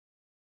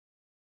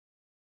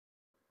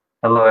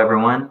Hello,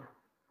 everyone.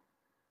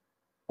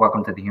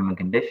 Welcome to the Human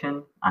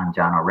Condition. I'm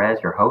John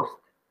Orez, your host,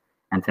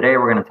 and today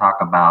we're going to talk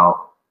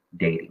about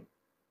dating.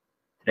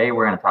 Today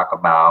we're going to talk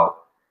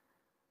about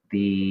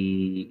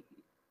the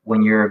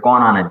when you're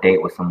going on a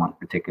date with someone,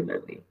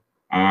 particularly,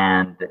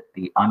 and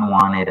the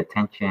unwanted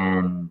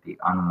attention, the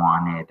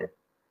unwanted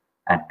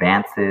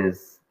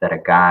advances that a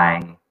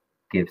guy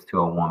gives to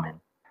a woman.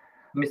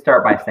 Let me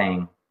start by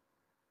saying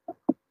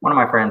one of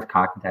my friends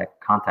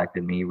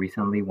contacted me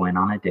recently, went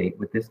on a date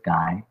with this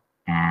guy,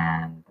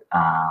 and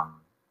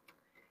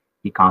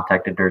he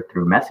contacted her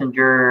through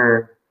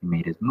Messenger. He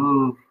made his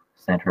move,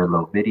 sent her a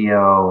little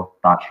video,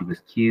 thought she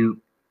was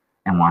cute,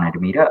 and wanted to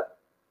meet up.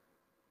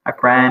 My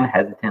friend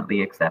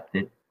hesitantly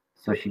accepted.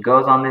 So she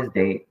goes on this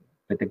date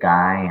with the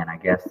guy, and I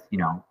guess,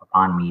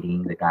 upon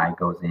meeting, the guy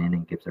goes in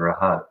and gives her a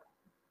hug.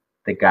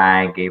 The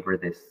guy gave her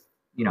this,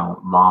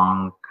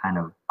 long, kind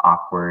of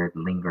awkward,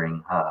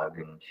 lingering hug,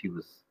 and she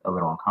was a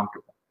little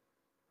uncomfortable.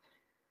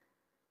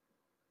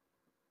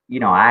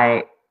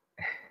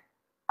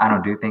 I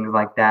don't do things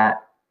like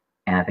that,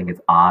 and I think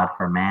it's odd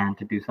for a man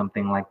to do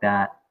something like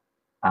that.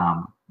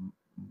 Um,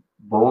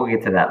 but we'll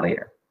get to that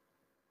later.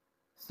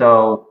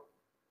 So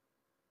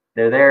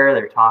they're there,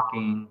 they're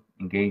talking,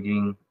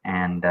 engaging,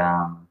 and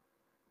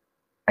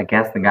I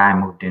guess the guy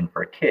moved in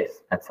for a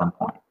kiss at some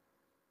point.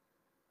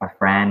 My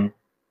friend,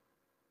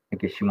 I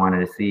guess she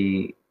wanted to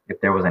see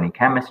if there was any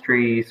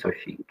chemistry, so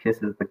she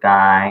kisses the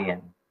guy,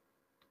 and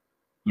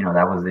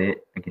that was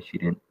it. I guess she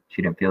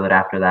didn't feel it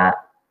after that.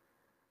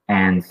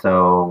 And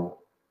so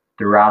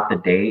throughout the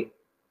date,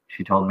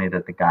 she told me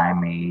that the guy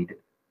made,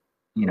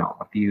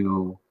 a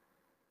few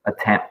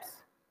attempts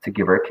to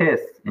give her a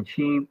kiss, and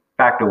she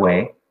backed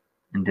away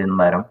and didn't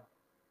let him.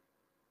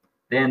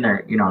 Then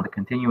they're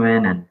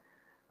continuing, and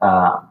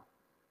uh,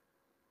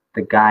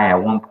 the guy at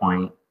one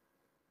point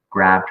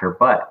grabbed her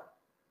butt,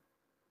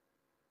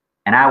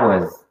 and I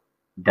was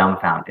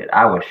dumbfounded.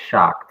 I was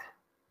shocked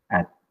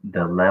at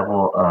the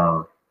level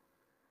of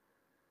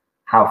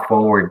how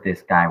forward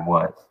this guy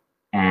was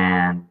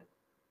and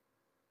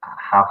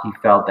how he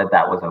felt that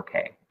that was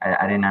okay.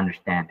 I didn't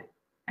understand it.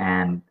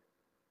 And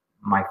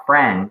my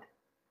friend,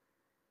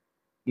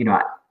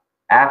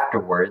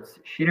 afterwards,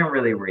 she didn't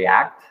really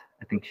react.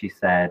 I think she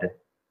said,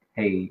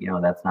 hey,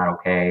 that's not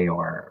okay,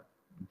 or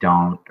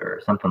don't,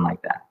 or something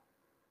like that.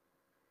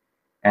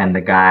 And the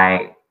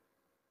guy,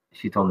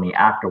 she told me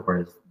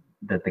afterwards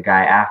that the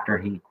guy, after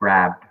he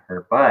grabbed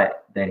her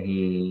butt, that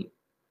he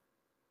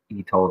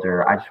told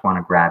her, I just want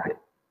to grab it.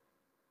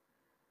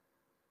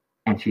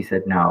 And she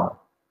said no.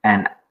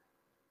 And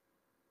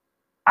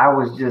I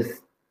was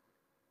just,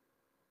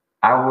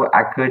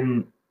 I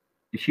couldn't,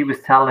 she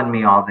was telling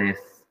me all this,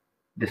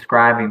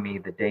 describing me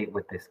the date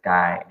with this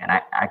guy, and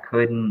I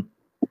couldn't,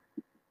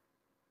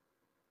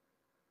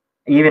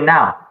 even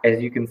now,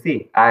 as you can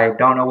see, I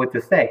don't know what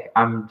to say.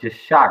 I'm just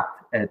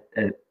shocked at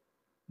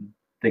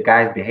the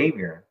guy's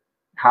behavior,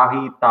 how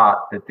he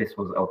thought that this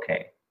was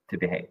okay to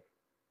behave.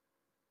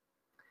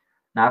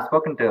 Now, I've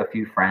spoken to a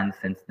few friends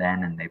since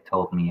then, and they've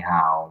told me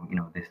how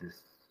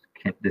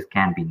this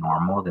can be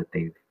normal, that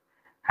they've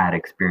had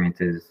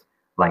experiences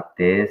like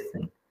this,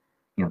 and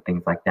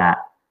things like that.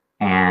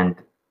 And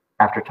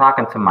after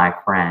talking to my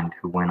friend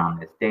who went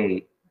on this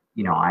date,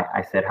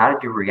 I said, how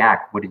did you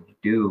react? What did you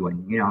do?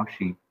 And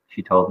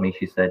she told me,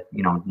 she said,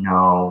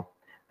 no,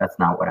 that's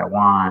not what I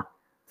want,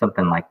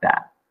 something like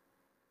that.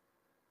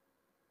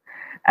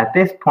 At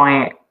this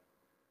point,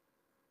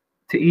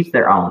 to each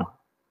their own.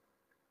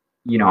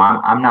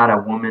 I'm not a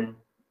woman,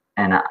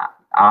 and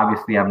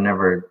obviously I've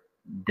never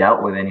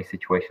dealt with any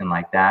situation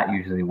like that.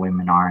 Usually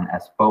women aren't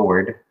as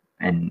forward,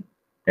 and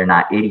they're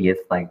not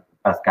idiots like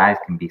us guys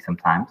can be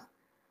sometimes.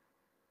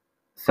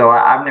 So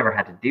I've never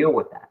had to deal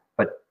with that.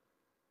 But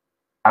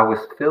I was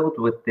filled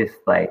with this,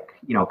 kind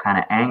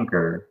of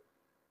anger.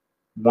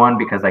 One,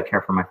 because I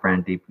care for my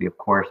friend deeply, of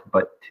course,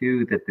 but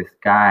two, that this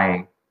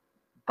guy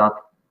thought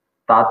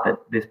that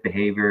this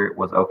behavior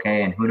was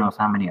okay, and who knows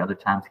how many other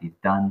times he's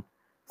done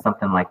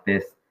something like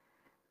this.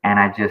 And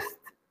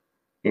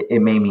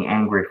it made me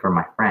angry for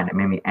my friend. It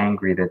made me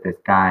angry that this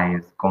guy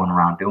is going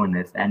around doing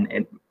this. And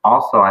it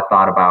also, I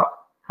thought about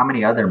how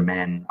many other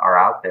men are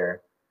out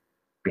there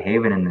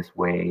behaving in this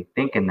way,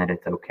 thinking that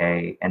it's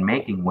okay, and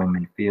making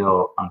women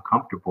feel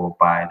uncomfortable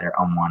by their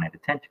unwanted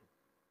attention.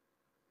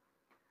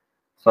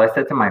 So I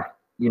said to my,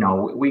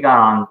 we got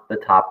on the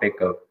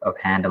topic of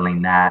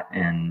handling that,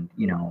 and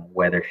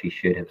whether she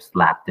should have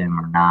slapped him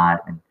or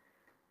not. And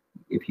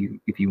if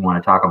you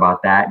want to talk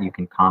about that, you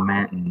can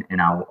comment,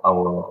 and I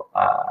will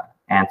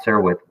answer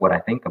with what I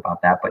think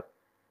about that. But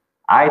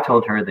I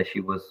told her that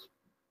she was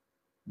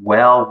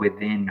well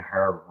within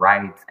her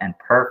rights and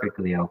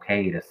perfectly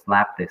okay to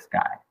slap this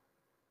guy.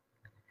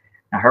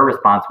 Now her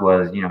response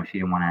was, she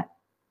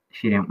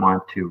didn't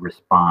want to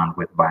respond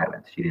with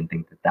violence. She didn't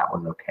think that that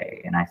was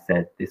okay. And I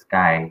said, this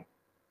guy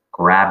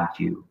grabbed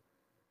you,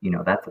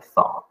 that's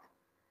assault.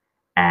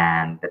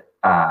 And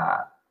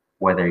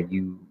whether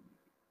you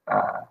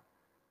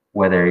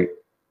whether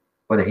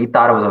he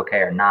thought it was okay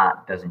or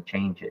not doesn't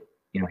change it.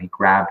 he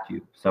grabbed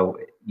you. So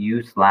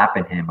you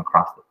slapping him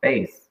across the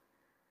face,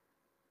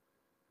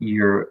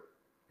 you're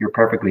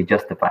perfectly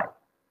justified.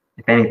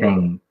 If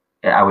anything,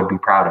 I would be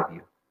proud of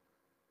you.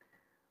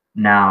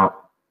 Now,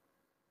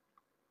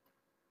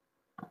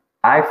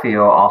 I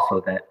feel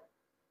also that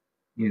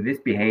this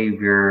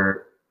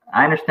behavior.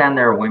 I understand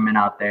there are women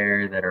out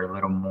there that are a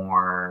little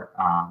more,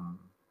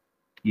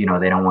 they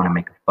don't want to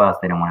make a fuss,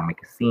 they don't want to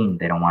make a scene,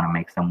 they don't want to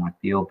make someone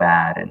feel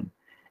bad, and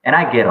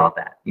I get all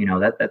that.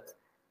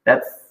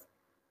 That's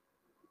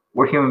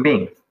we're human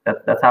beings.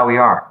 That's how we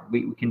are.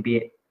 We can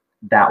be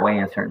that way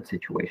in certain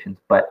situations,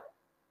 but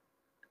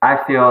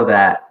I feel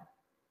that,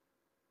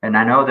 and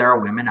I know there are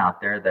women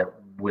out there that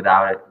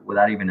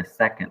without even a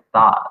second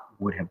thought,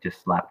 would have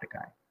just slapped the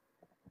guy.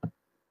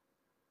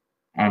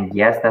 And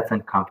yes, that's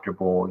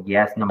uncomfortable.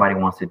 Yes, nobody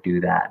wants to do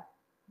that.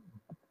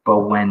 But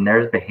when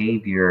there's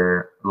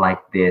behavior like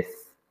this,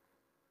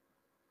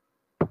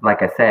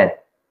 like I said,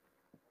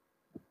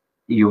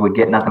 you would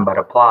get nothing but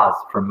applause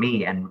from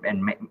me and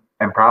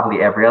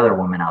probably every other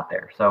woman out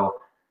there.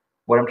 So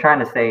what I'm trying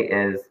to say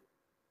is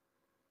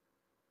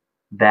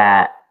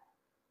that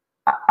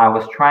I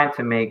was trying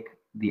to make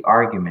the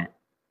argument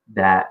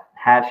that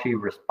had she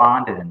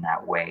responded in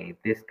that way,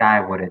 this guy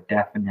would have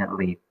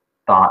definitely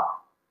thought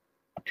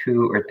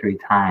 2 or 3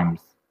 times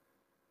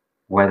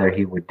whether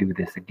he would do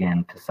this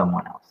again to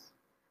someone else.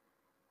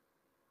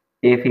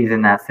 If he's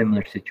in that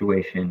similar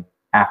situation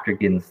after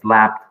getting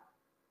slapped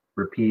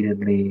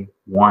repeatedly,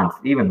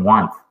 even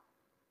once,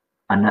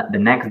 the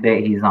next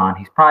day he's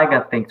probably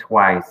going to think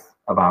twice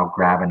about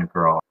grabbing a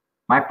girl.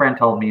 My friend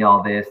told me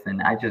all this,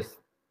 and I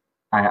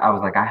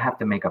was like, I have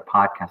to make a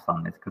podcast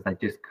on this because I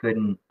just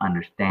couldn't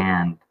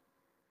understand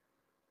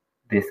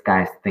this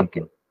guy's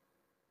thinking.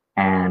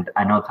 And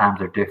I know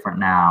times are different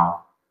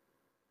now.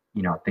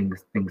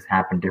 Things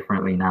happen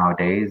differently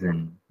nowadays,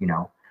 and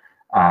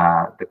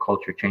the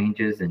culture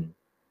changes, and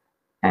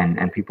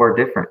people are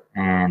different,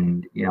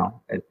 and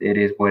it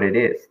is what it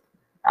is.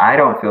 I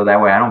don't feel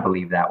that way. I don't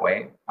believe that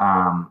way.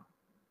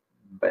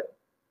 But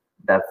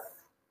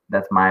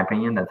that's my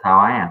opinion. That's how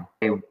I am.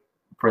 Hey,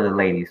 for the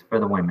ladies, for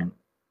the women,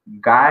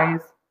 guys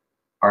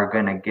are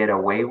gonna get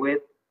away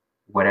with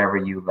whatever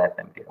you let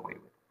them get away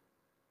with.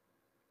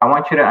 I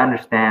want you to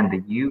understand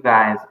that you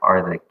guys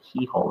are the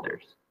key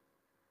holders.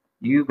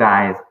 You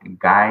guys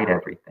guide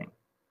everything.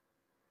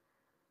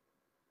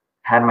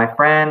 Had my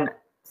friend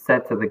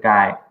said to the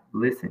guy,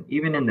 listen,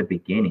 even in the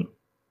beginning,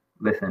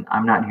 listen,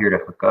 I'm not here to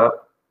hook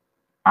up.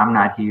 I'm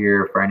not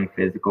here for any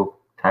physical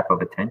type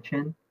of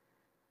attention.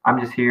 I'm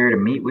just here to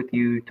meet with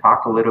you,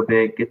 talk a little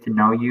bit, get to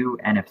know you.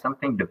 And if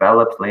something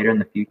develops later in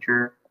the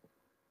future,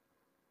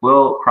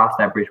 we'll cross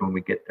that bridge when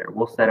we get there.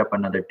 We'll set up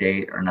another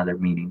date or another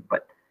meeting,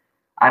 but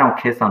I don't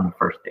kiss on the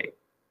first date.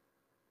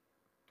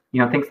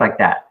 Things like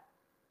that.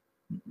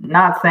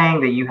 Not saying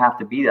that you have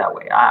to be that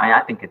way.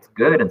 I think it's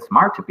good and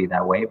smart to be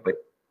that way, but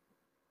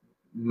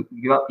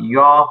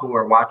y'all who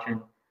are watching,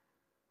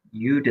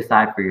 you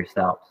decide for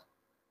yourselves.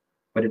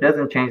 But it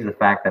doesn't change the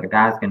fact that a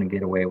guy's going to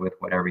get away with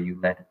whatever you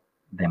let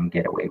them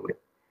get away with.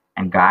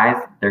 And guys,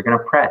 they're going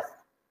to press.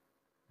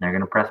 They're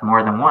going to press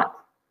more than once.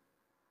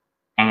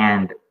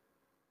 And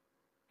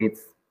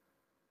it's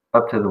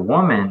up to the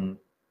woman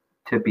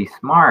to be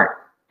smart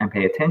and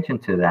pay attention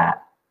to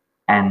that.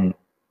 And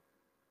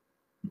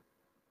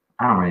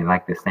I don't really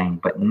like this saying,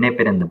 but nip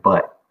it in the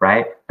butt,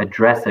 right?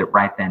 Address it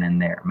right then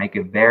and there. Make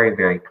it very,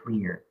 very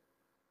clear.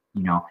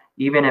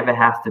 Even if it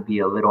has to be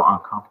a little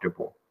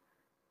uncomfortable.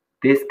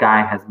 This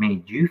guy has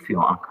made you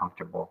feel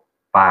uncomfortable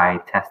by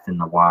testing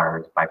the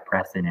waters, by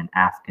pressing and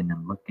asking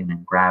and looking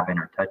and grabbing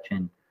or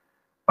touching,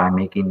 by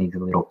making these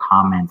little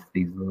comments,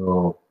 these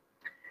little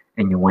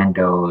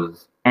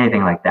innuendos,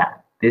 anything like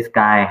that. This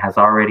guy has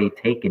already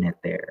taken it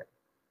there.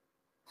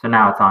 So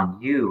now it's on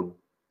you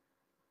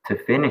to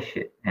finish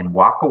it and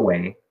walk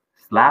away,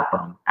 slap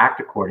him,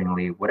 act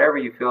accordingly, whatever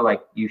you feel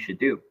like you should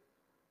do.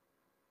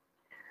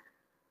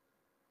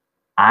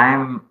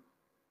 I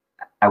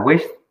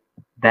wish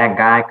that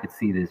guy could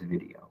see this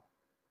video.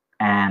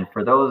 And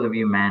for those of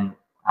you men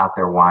out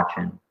there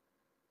watching,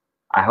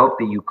 I hope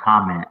that you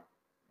comment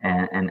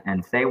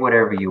and say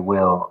whatever you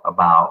will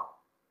about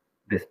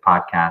this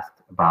podcast,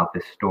 about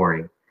this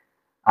story,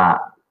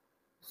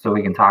 so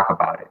we can talk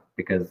about it.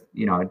 Because,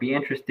 it'd be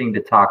interesting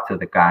to talk to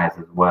the guys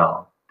as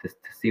well, to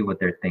see what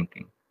they're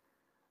thinking.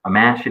 A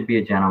man should be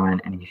a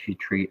gentleman, and he should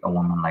treat a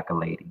woman like a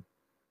lady.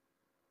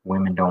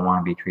 Women don't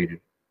want to be treated,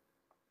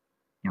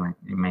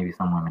 maybe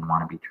some women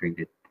want to be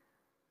treated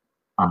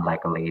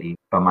unlike a lady.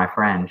 But my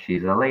friend,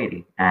 she's a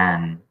lady,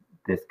 and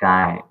this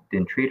guy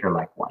didn't treat her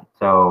like one.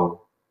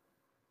 So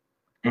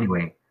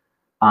anyway,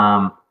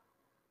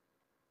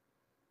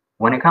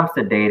 when it comes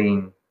to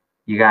dating,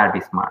 you got to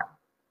be smart.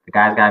 The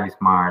guy's got to be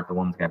smart. The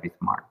woman's got to be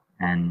smart.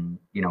 And,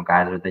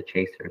 guys are the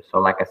chasers. So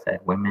like I said,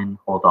 women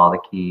hold all the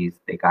keys.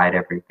 They guide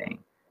everything.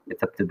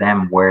 It's up to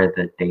them where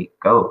the date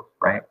goes,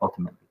 right?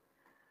 Ultimately.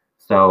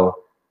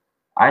 So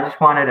I just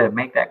wanted to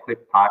make that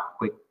quick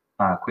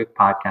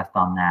podcast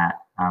on that.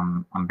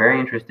 I'm very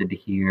interested to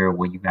hear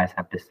what you guys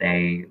have to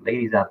say.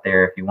 Ladies out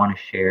there, if you want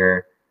to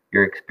share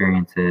your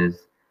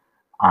experiences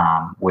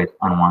with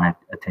unwanted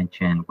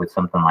attention, with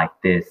something like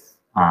this,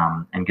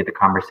 and get the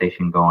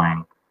conversation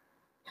going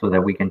so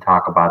that we can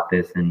talk about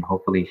this and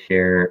hopefully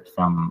share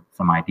some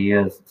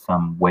ideas,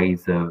 some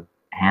ways of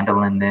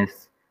handling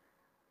this.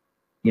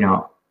 You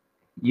know,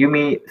 you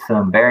meet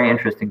some very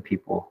interesting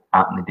people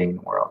out in the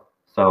dating world.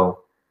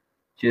 So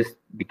just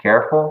be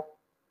careful,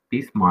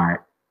 be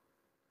smart,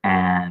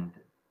 and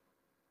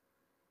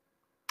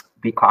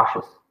be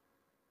cautious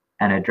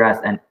and address.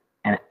 And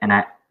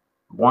I,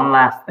 one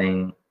last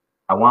thing,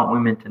 I want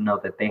women to know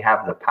that they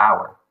have the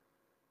power.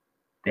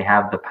 They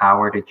have the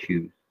power to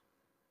choose.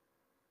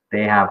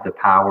 They have the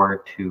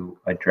power to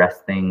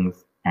address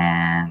things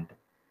and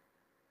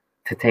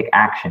to take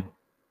action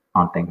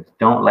on things.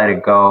 Don't let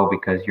it go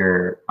because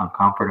you're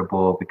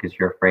uncomfortable, because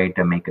you're afraid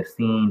to make a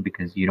scene,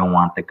 because you don't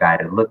want the guy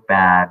to look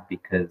bad,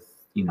 because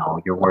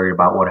you're worried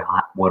about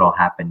what'll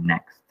happen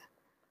next.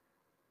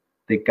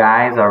 The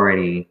guy's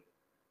already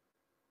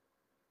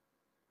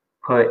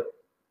put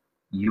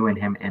you and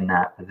him in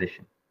that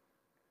position,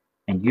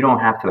 and you don't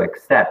have to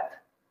accept.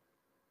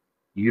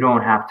 You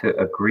don't have to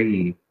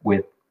agree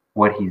with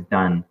what he's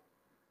done,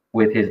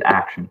 with his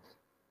actions.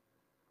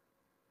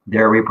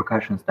 There are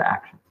repercussions to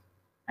actions,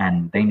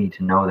 and they need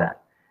to know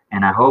that.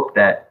 And I hope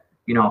that,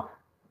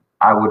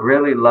 I would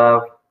really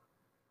love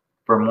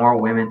for more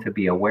women to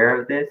be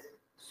aware of this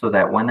so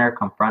that when they're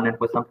confronted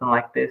with something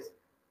like this,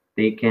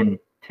 they can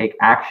take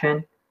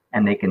action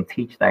and they can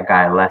teach that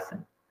guy a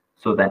lesson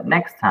so that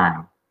next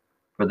time,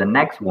 for the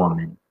next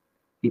woman,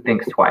 he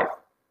thinks twice.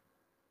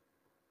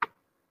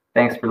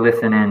 Thanks for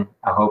listening.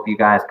 I hope you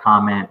guys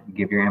comment,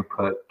 give your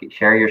input,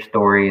 share your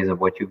stories of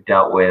what you've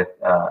dealt with,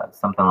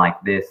 something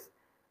like this,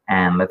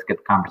 and let's get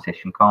the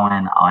conversation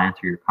going. I'll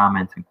answer your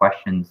comments and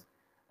questions.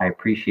 I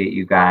appreciate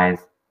you guys,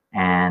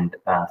 and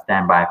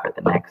stand by for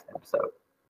the next episode.